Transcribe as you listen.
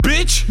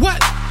bitch.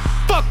 What?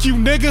 Fuck you,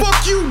 nigga.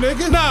 Fuck you,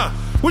 nigga. Nah.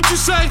 What you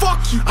say?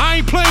 Fuck you. I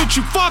ain't playing with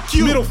you. Fuck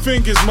you. Middle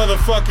fingers,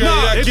 motherfucker.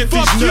 Nah, yeah, it's get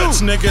fuck these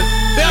nuts, you. nigga.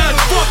 Yeah,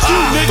 fuck you,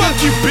 nigga.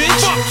 Fuck you,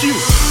 bitch. Fuck you.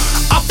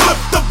 I flip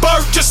the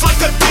bird just like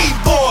a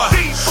D-boy.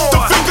 The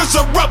fingers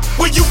are up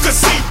where you can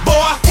see,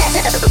 boy.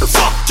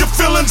 Fuck your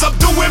feelings, I'm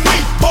doing me,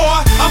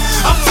 boy.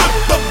 I flip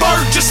the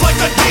bird just like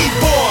a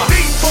D-boy.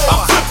 I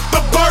flip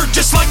the bird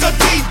just like a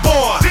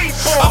D-boy.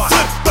 I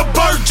flip the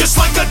bird just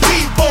like a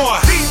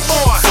D-boy.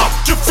 Fuck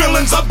your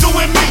feelings, I'm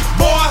doing me,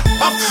 boy.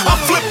 I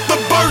flip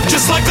the bird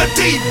just like a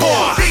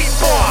D-boy.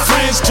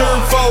 Friends turn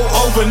foe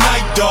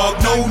overnight, dog.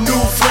 No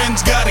new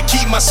friends, gotta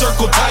keep my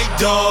circle tight,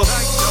 dog.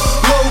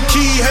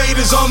 Low-key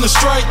haters on the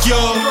strike,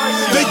 y'all.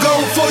 They go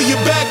for your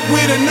back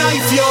with a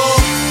knife, y'all.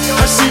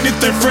 I've seen it,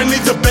 they're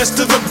friendly, the best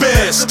of the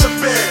best.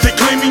 They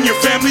claiming your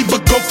family,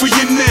 but go for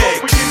your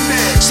neck.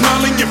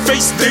 Smile in your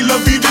face, they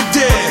love you to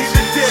death.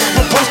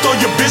 But post all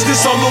your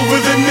business all over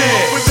the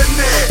net.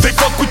 They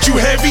fuck with you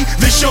heavy,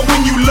 they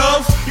showing you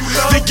love.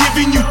 They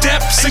giving you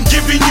daps and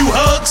giving you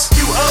hugs.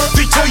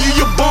 They tell you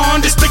your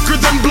bond is thicker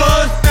than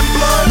blood.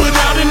 But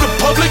out in the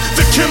public,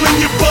 they're killing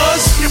your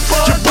buzz. Your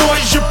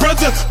boy's your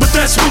brother, but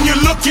that's when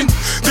you're looking.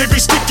 They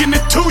be sticking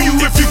it to you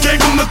if you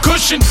gave them the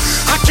cushion.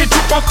 I can't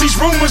trip off these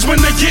rumors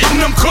when they're getting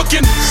them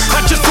cooking.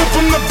 I just flip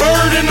from the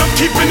bird and I'm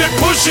keeping it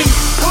pushing.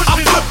 I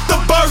flip the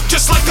bird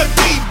just like a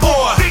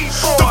D-boy.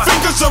 The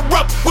fingers are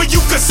up where you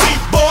can see,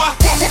 boy.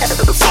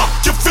 Fuck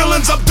your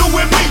feelings, I'm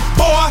doing me,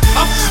 boy.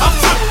 I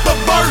flip the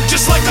bird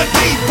just like a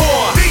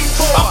D-boy.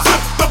 I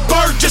flip the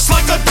bird just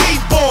like a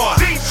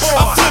D-boy.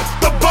 I flip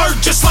the bird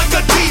just like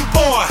a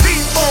D-boy.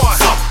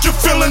 Fuck your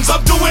feelings,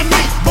 I'm doing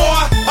me,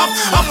 boy.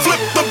 I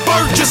flip the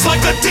bird just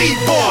like a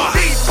D-boy.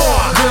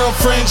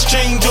 Girlfriends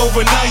change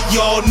overnight,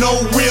 y'all.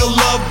 No real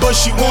love, but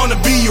she wanna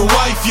be your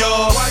wife,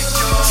 y'all.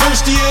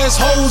 Thirsty ass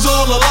hoes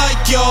all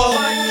alike, y'all.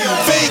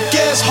 Fake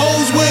ass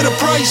hoes with a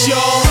price,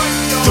 y'all.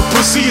 The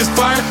pussy is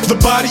fire, the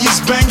body is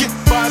banging.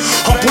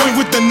 On point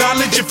with the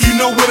knowledge, if you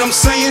know what I'm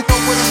saying.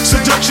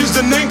 Seduction's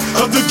the name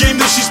of the game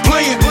that she's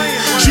playing.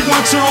 She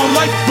wants her own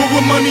life, but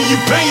what money you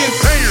paying?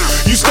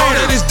 You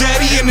started as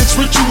daddy and it's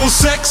ritual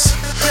sex.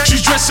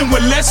 She's dressing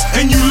with less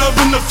and you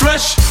loving the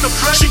flesh.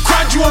 She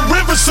cried you a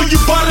river, so you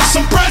bought her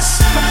some breasts.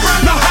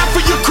 Now half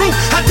of your crew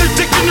had their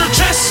dick in her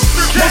chest.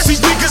 Most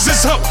these niggas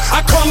is up,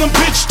 I call them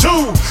bitch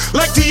too.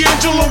 Like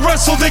D'Angelo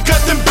Russell, they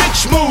got them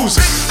bitch moves.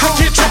 I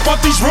can't trip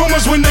off these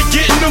rumors when they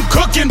getting them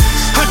cooking.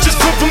 I just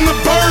flip from the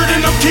bird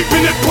and I'm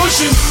keeping it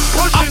pushing.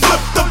 I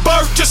flip the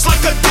bird just like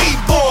a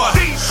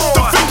D-boy.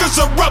 The fingers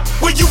are up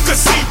where you can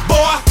see,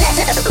 boy.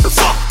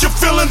 Fuck your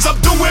feelings,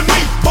 I'm doing me,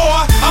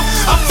 boy.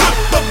 I flip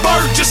the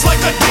bird just like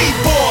a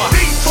D-boy.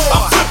 I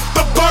flip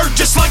the bird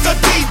just like a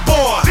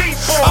D-boy.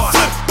 I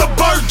flip the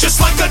bird just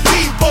like a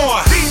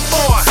D-boy.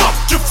 Fuck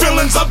your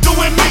feelings, I'm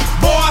doing me,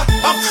 boy.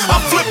 I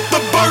flip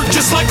the bird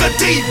just like a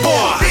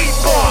D-boy.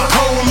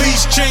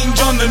 Police change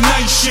on the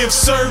night shift,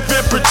 serve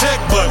and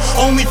protect, but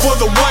only for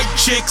the white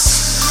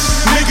chicks.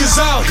 Niggas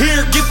out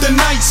here get the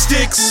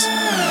nightsticks,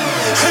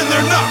 and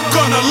they're not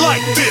gonna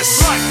like this.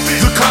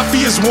 The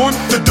coffee is warm,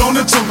 the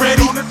donuts are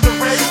ready.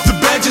 The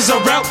badges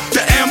are out,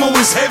 the ammo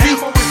is heavy.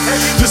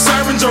 The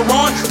sirens are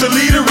on, the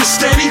leader is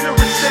steady.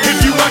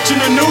 If you watching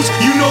the news,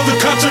 you know the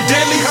cops are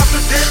deadly.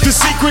 The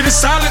secret is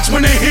silence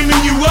when they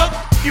hemming you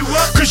up.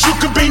 Cause you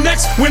could be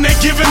next when they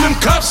giving them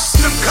cuffs.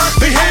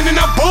 They handing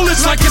out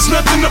bullets like it's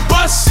nothing to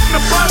bust.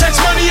 Tax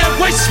money at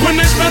waste when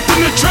there's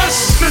nothing to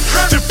trust.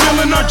 They're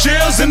filling our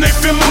jails and they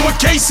filling with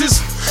cases.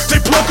 They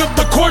plug up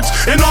the courts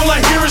and all I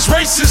hear is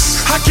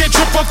racist. I can't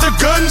trip off their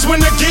guns when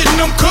they're getting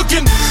them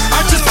cooking.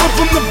 I just flip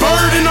from the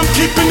bird and I'm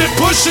keeping it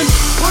pushing.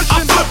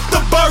 I flip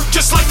the bird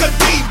just like a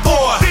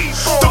D-boy.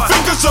 The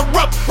fingers are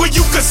up where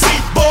you can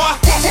see, boy.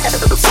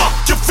 Fuck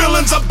your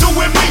feelings, I'm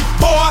doing me,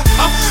 boy.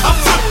 I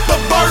flip the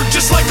bird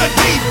just like a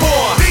D-boy.